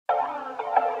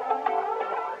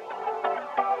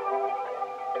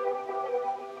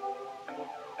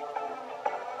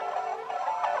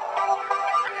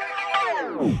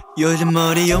요즘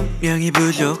머리 용량이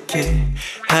부족해.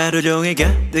 하루 종일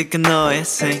가득한 너의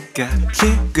생각.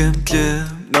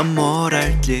 지금쯤 넌 뭘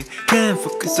할지 Can't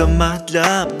focus on my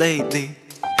job lately.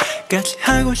 같이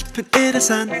하고 싶은 일에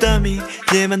산다미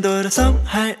이제만 돌아서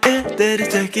할 일들이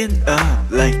taking up.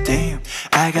 Like damn,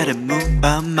 I gotta move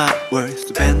on my world.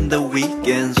 Spend the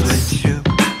weekends with you.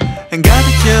 And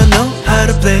gotta you know how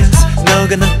to bless.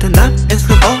 너가 나타나 it's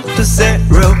from all to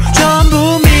zero.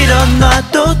 전부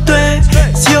밀어놔도 돼.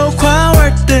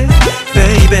 시효과할 때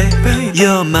baby,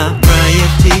 you're my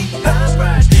priority.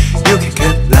 You can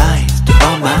cut lines to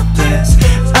all my plans.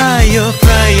 I'm your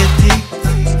priority.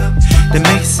 That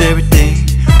makes everything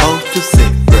all to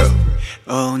zero.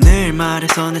 오늘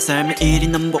말해서 내 삶의 일이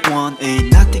number one. Ain't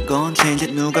nothing gonna change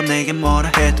it. 누가 내게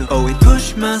뭐라 해도 Always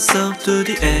push myself to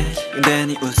the edge. 근데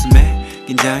네 웃음에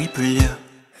긴장이 풀려.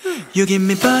 You give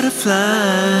me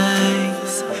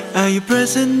butterflies. Are you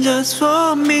present just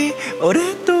for me?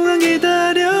 오랫동안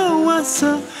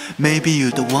기다려왔어. Maybe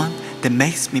you're the one that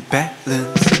makes me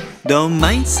balance. Don't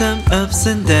mind some ups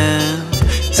and downs.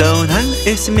 서운한 일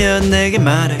있으면 내게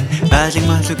말해. 아직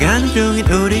만족하는 중인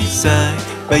우리 사이.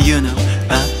 But you know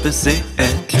opposite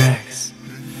attracts.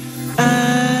 I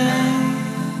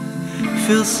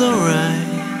feel so right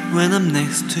when I'm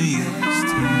next to you.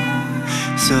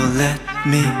 So let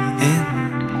me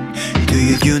in to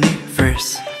your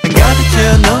universe. I gotta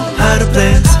you know how to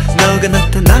bless. 너가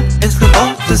나타나 it's from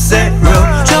all to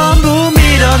zero. 전부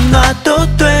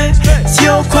밀어놔도 돼.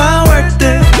 시효과할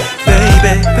때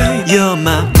baby, you're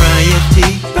my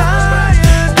priority.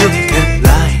 You can cut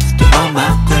lines to all my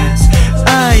plans.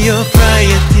 I'm your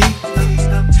priority.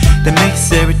 That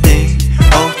makes everything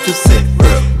all to zero.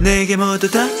 내게 모두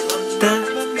다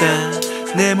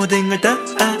내 모든 걸 다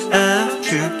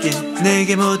줄게.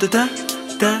 내게 모두 다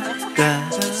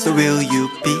So will you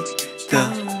be